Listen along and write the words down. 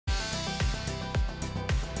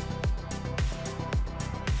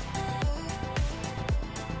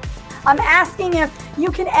I'm asking if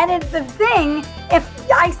you can edit the thing. If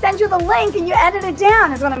I send you the link and you edit it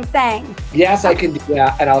down, is what I'm saying. Yes, I can do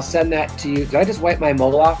that, and I'll send that to you. Did I just wipe my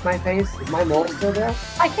mole off my face? Is my mole still there?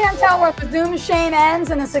 I can't tell where the Zoom shame ends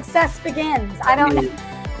and the success begins. I don't know.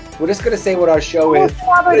 We're just going to say what our show is.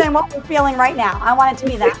 Other than what we're feeling right now. I want it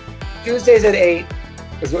to be that. Tuesdays at 8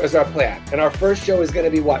 is our plan. And our first show is going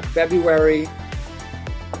to be what? February?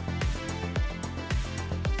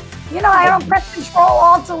 You know, I don't press Control,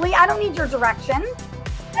 Alt, Delete. I don't need your direction.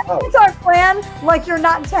 It's our plan, like you're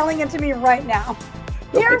not telling it to me right now.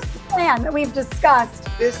 Here's the plan that we've discussed.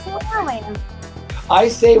 Clearly. I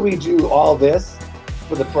say we do all this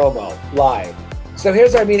for the promo live. So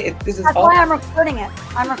here's what I mean. This is That's why I'm recording it.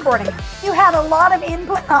 I'm recording it. You had a lot of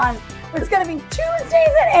input on. It's going to be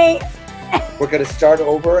Tuesdays at 8. We're going to start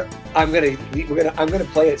over. I'm going to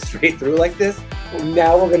play it straight through like this.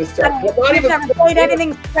 Now we're going to start. You've never played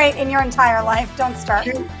anything straight in your entire life. Don't start.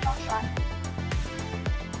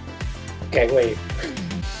 Okay, wait.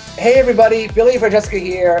 Hey everybody, Billy Francesca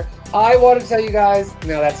here. I want to tell you guys.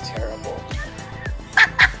 No, that's terrible.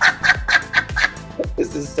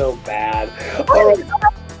 This is so bad. All right.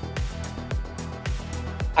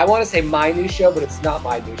 I want to say my new show, but it's not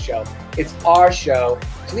my new show. It's our show.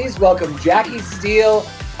 Please welcome Jackie Steele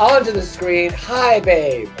onto the screen. Hi,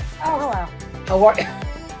 babe. Oh, hello. How are you?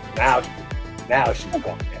 Now she's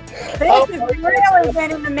going. This is really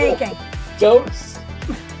been in the making.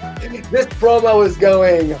 This promo is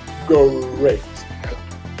going great.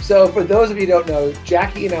 So for those of you who don't know,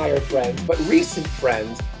 Jackie and I are friends, but recent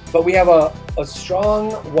friends. But we have a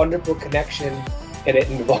strong, wonderful connection, and it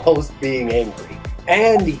involves being angry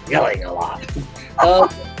and yelling a lot.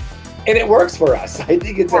 And it works for us. I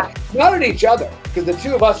think it's not at each other, because the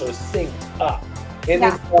two of us are synced up. And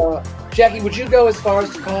Jackie, would you go as far as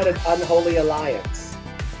to call it an unholy alliance?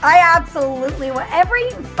 I absolutely would. Every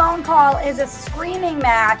phone call is a screaming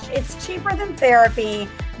match. It's cheaper than therapy,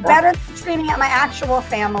 better than screaming at my actual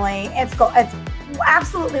family. It's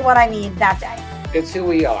absolutely what I need that day. It's who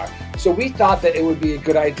we are. So we thought that it would be a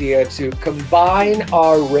good idea to combine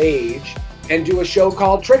our rage and do a show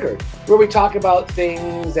called Triggered, where we talk about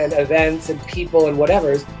things and events and people and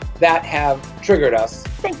whatevers that have triggered us.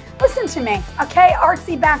 Listen to me, okay?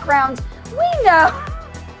 Artsy background. We know.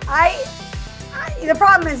 The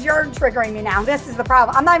problem is you're triggering me now. This is the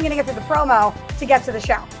problem. I'm not even going to get to the promo to get to the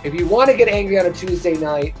show. If you want to get angry on a Tuesday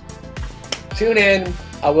night, tune in.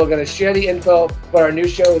 We're going to share the info, but our new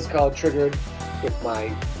show is called Triggered with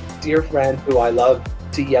my dear friend who I love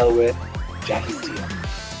to yell with, Jackie Steele.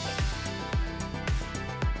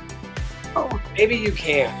 Oh. Maybe you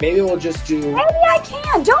can't. Maybe we'll just do... Maybe I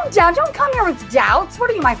can. Don't come here with doubts.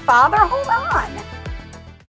 What are you, my father? Hold on.